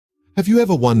Have you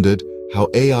ever wondered how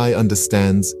AI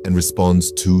understands and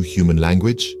responds to human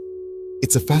language?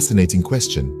 It's a fascinating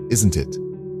question, isn't it?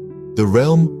 The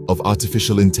realm of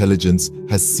artificial intelligence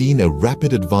has seen a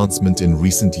rapid advancement in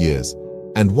recent years,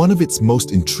 and one of its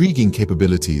most intriguing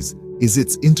capabilities is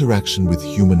its interaction with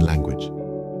human language.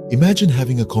 Imagine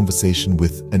having a conversation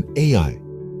with an AI,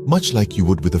 much like you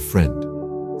would with a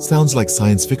friend. Sounds like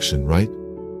science fiction, right?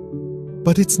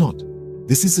 But it's not.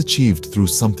 This is achieved through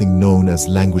something known as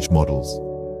language models.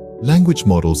 Language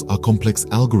models are complex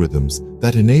algorithms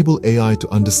that enable AI to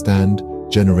understand,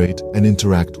 generate, and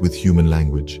interact with human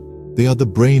language. They are the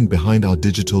brain behind our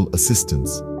digital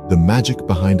assistants, the magic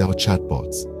behind our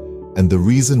chatbots, and the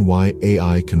reason why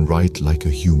AI can write like a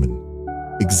human.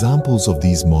 Examples of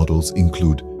these models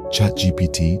include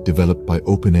ChatGPT, developed by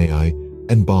OpenAI,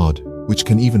 and Bard, which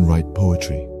can even write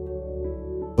poetry.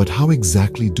 But how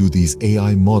exactly do these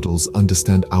AI models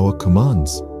understand our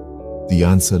commands? The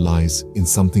answer lies in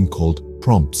something called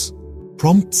prompts.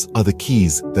 Prompts are the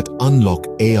keys that unlock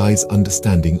AI's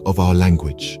understanding of our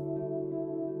language.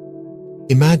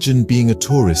 Imagine being a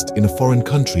tourist in a foreign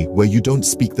country where you don't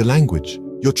speak the language.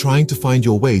 You're trying to find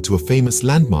your way to a famous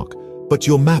landmark, but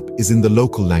your map is in the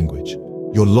local language.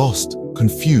 You're lost,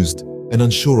 confused, and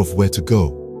unsure of where to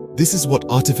go. This is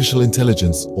what artificial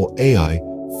intelligence, or AI,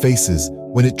 faces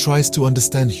when it tries to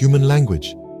understand human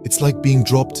language. It's like being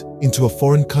dropped into a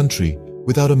foreign country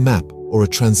without a map or a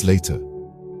translator.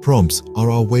 Prompts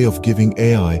are our way of giving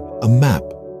AI a map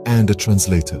and a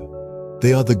translator.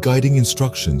 They are the guiding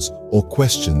instructions or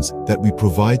questions that we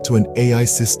provide to an AI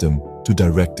system to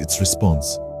direct its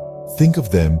response. Think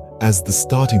of them as the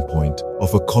starting point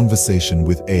of a conversation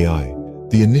with AI,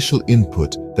 the initial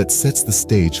input that sets the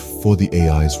stage for the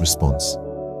AI's response.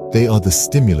 They are the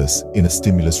stimulus in a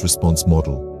stimulus response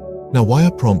model. Now, why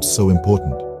are prompts so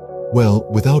important? Well,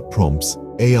 without prompts,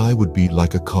 AI would be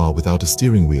like a car without a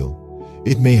steering wheel.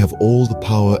 It may have all the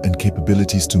power and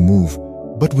capabilities to move,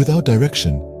 but without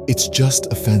direction, it's just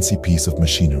a fancy piece of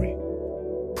machinery.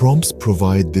 Prompts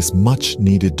provide this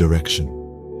much-needed direction.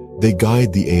 They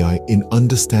guide the AI in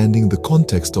understanding the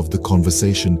context of the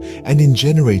conversation and in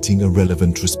generating a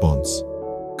relevant response.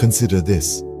 Consider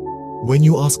this. When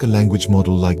you ask a language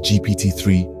model like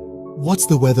GPT-3, "What's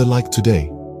the weather like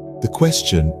today?" The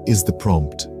question is the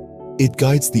prompt. It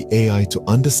guides the AI to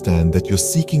understand that you're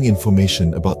seeking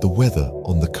information about the weather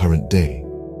on the current day.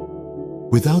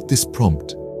 Without this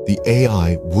prompt, the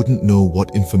AI wouldn't know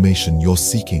what information you're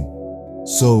seeking.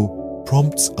 So,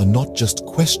 prompts are not just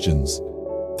questions.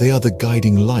 They are the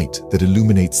guiding light that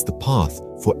illuminates the path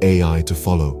for AI to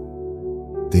follow.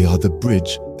 They are the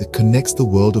bridge that connects the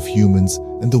world of humans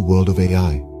and the world of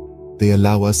AI. They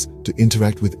allow us to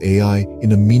interact with AI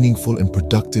in a meaningful and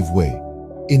productive way,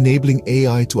 enabling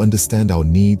AI to understand our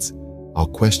needs, our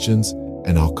questions,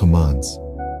 and our commands.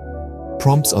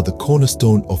 Prompts are the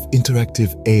cornerstone of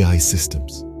interactive AI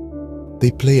systems.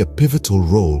 They play a pivotal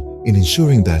role in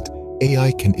ensuring that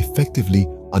AI can effectively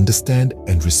understand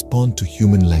and respond to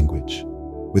human language.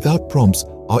 Without prompts,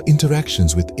 our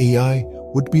interactions with AI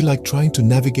would be like trying to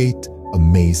navigate a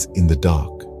maze in the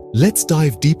dark. Let's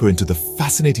dive deeper into the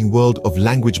fascinating world of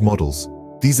language models.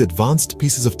 These advanced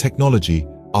pieces of technology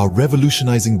are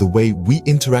revolutionizing the way we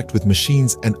interact with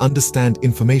machines and understand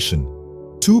information.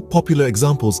 Two popular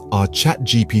examples are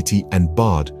ChatGPT and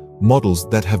Bard, models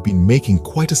that have been making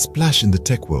quite a splash in the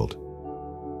tech world.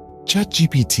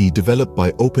 ChatGPT, developed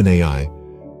by OpenAI,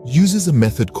 uses a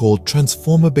method called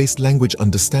transformer-based language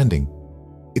understanding.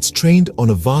 It's trained on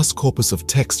a vast corpus of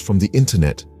text from the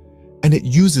internet, and it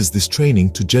uses this training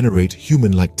to generate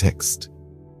human-like text.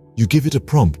 You give it a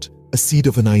prompt, a seed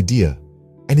of an idea,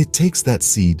 and it takes that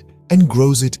seed and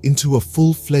grows it into a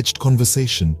full-fledged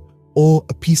conversation or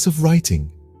a piece of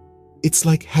writing. It's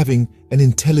like having an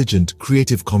intelligent,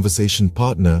 creative conversation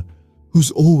partner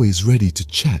who's always ready to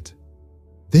chat.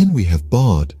 Then we have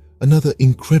Bard, another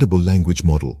incredible language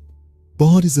model.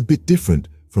 Bard is a bit different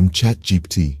from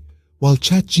ChatGPT. While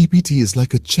ChatGPT is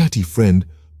like a chatty friend,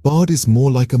 Bard is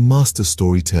more like a master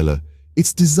storyteller.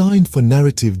 It's designed for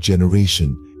narrative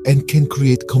generation and can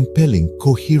create compelling,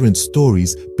 coherent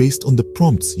stories based on the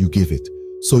prompts you give it.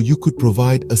 So you could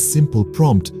provide a simple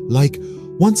prompt like,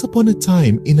 "Once upon a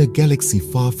time in a galaxy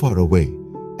far, far away,"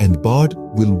 and Bard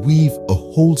will weave a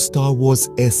whole Star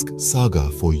Wars-esque saga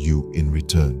for you in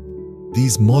return.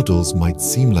 These models might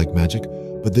seem like magic,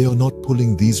 but they are not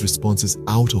pulling these responses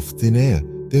out of thin air.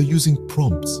 They're using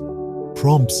prompts.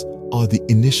 Prompts are the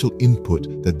initial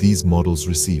input that these models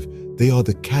receive. They are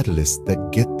the catalysts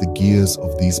that get the gears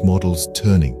of these models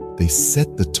turning. They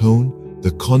set the tone,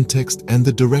 the context, and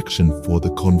the direction for the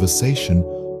conversation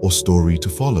or story to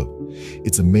follow.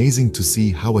 It's amazing to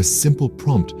see how a simple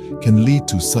prompt can lead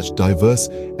to such diverse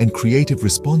and creative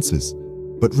responses.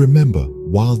 But remember,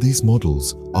 while these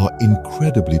models are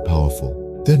incredibly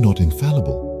powerful, they're not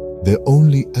infallible. They're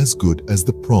only as good as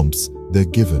the prompts they're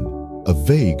given. A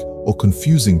vague or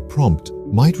confusing prompt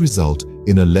might result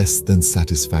in a less than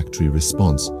satisfactory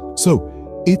response.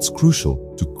 So, it's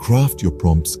crucial to craft your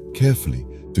prompts carefully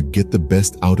to get the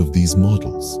best out of these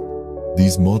models.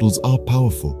 These models are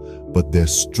powerful, but their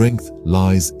strength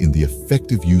lies in the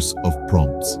effective use of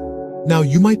prompts. Now,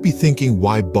 you might be thinking,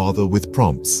 why bother with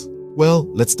prompts? Well,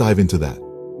 let's dive into that.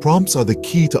 Prompts are the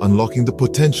key to unlocking the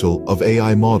potential of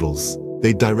AI models.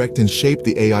 They direct and shape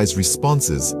the AI's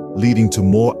responses, leading to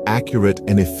more accurate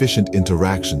and efficient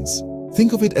interactions.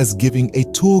 Think of it as giving a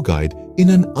tour guide in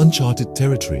an uncharted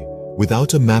territory.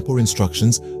 Without a map or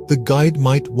instructions, the guide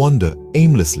might wander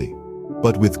aimlessly.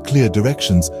 But with clear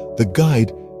directions, the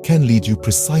guide can lead you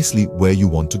precisely where you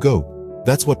want to go.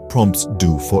 That's what prompts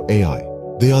do for AI.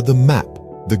 They are the map,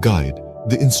 the guide,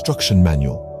 the instruction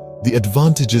manual. The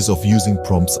advantages of using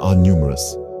prompts are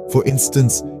numerous. For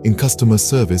instance, in customer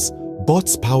service,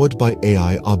 bots powered by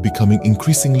AI are becoming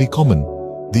increasingly common.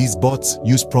 These bots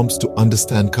use prompts to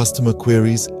understand customer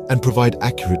queries and provide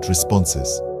accurate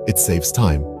responses. It saves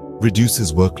time,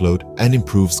 reduces workload, and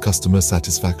improves customer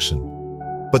satisfaction.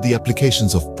 But the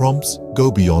applications of prompts go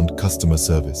beyond customer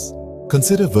service.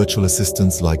 Consider virtual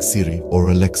assistants like Siri or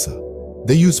Alexa.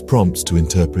 They use prompts to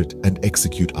interpret and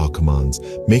execute our commands,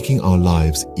 making our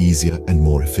lives easier and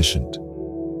more efficient.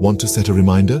 Want to set a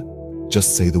reminder?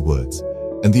 Just say the words,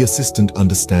 and the assistant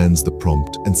understands the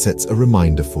prompt and sets a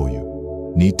reminder for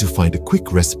you. Need to find a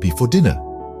quick recipe for dinner?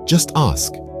 Just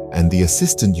ask, and the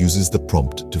assistant uses the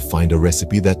prompt to find a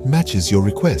recipe that matches your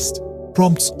request.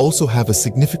 Prompts also have a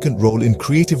significant role in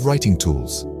creative writing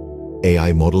tools.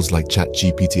 AI models like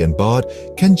ChatGPT and Bard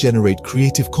can generate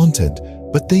creative content,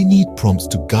 but they need prompts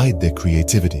to guide their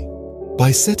creativity.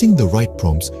 By setting the right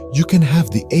prompts, you can have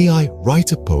the AI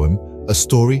write a poem, a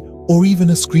story, or even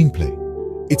a screenplay.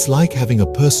 It's like having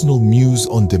a personal muse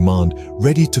on demand,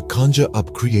 ready to conjure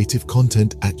up creative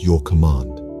content at your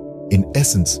command. In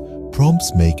essence,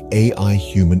 prompts make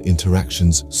AI-human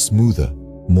interactions smoother,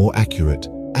 more accurate,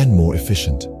 and more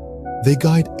efficient. They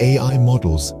guide AI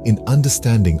models in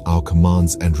understanding our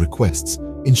commands and requests,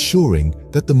 ensuring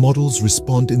that the models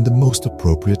respond in the most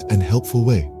appropriate and helpful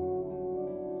way.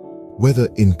 Whether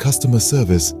in customer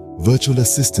service, virtual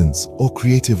assistants, or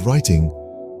creative writing,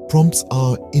 prompts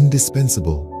are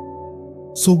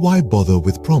indispensable. So why bother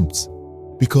with prompts?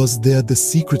 Because they're the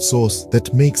secret sauce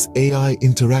that makes AI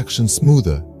interaction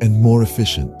smoother and more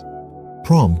efficient.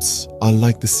 Prompts are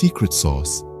like the secret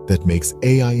sauce that makes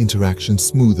AI interaction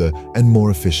smoother and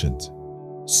more efficient.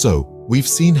 So, we've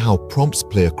seen how prompts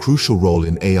play a crucial role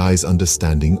in AI's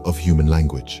understanding of human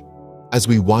language. As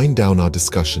we wind down our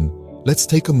discussion, let's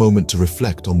take a moment to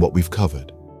reflect on what we've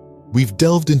covered. We've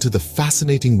delved into the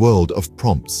fascinating world of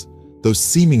prompts, those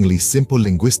seemingly simple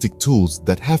linguistic tools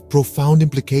that have profound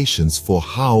implications for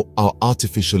how our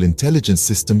artificial intelligence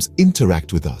systems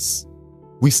interact with us.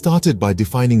 We started by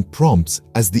defining prompts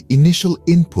as the initial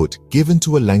input given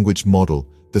to a language model,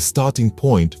 the starting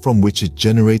point from which it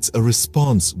generates a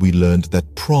response. We learned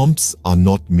that prompts are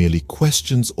not merely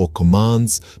questions or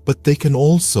commands, but they can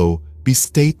also be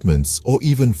statements or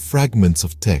even fragments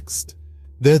of text.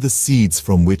 They're the seeds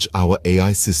from which our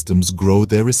AI systems grow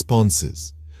their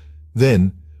responses.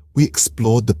 Then, we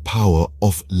explored the power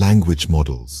of language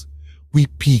models. We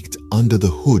peeked under the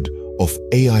hood of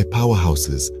AI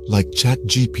powerhouses like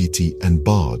ChatGPT and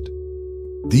Bard.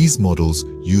 These models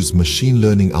use machine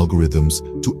learning algorithms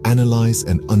to analyze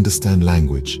and understand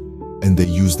language, and they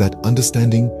use that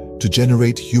understanding to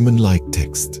generate human-like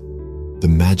text. The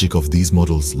magic of these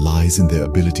models lies in their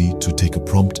ability to take a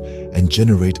prompt and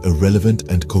generate a relevant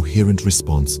and coherent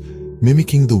response,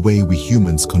 mimicking the way we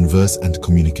humans converse and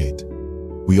communicate.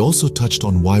 We also touched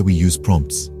on why we use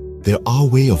prompts. They're our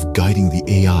way of guiding the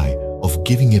AI, of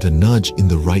giving it a nudge in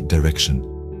the right direction.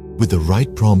 With the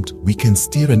right prompt, we can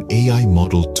steer an AI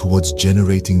model towards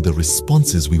generating the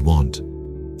responses we want.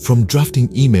 From drafting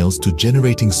emails to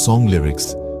generating song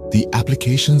lyrics, the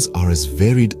applications are as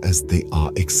varied as they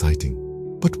are exciting.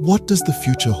 But what does the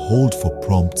future hold for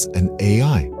prompts and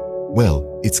AI?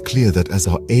 Well, it's clear that as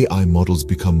our AI models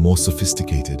become more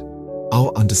sophisticated,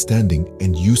 our understanding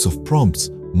and use of prompts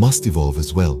must evolve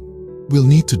as well. We'll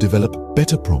need to develop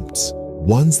better prompts,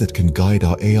 ones that can guide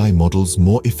our AI models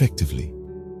more effectively.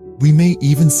 We may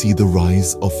even see the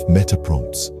rise of meta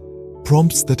prompts,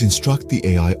 prompts that instruct the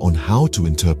AI on how to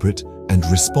interpret and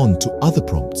respond to other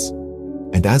prompts.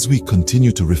 And as we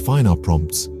continue to refine our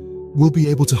prompts, we'll be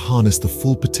able to harness the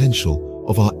full potential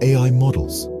of our AI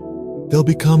models. They'll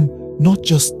become not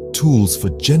just tools for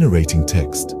generating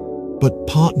text, but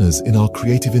partners in our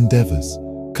creative endeavors,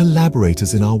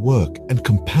 collaborators in our work, and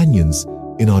companions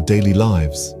in our daily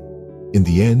lives. In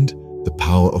the end, the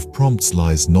power of prompts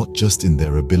lies not just in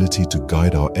their ability to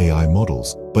guide our AI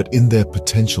models, but in their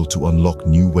potential to unlock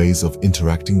new ways of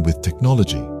interacting with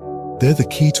technology. They're the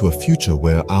key to a future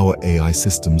where our AI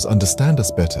systems understand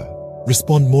us better,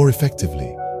 respond more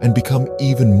effectively, and become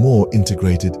even more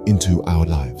integrated into our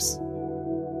lives.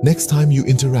 Next time you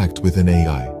interact with an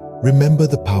AI, remember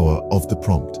the power of the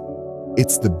prompt.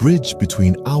 It's the bridge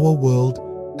between our world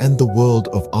and the world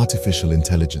of artificial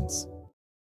intelligence.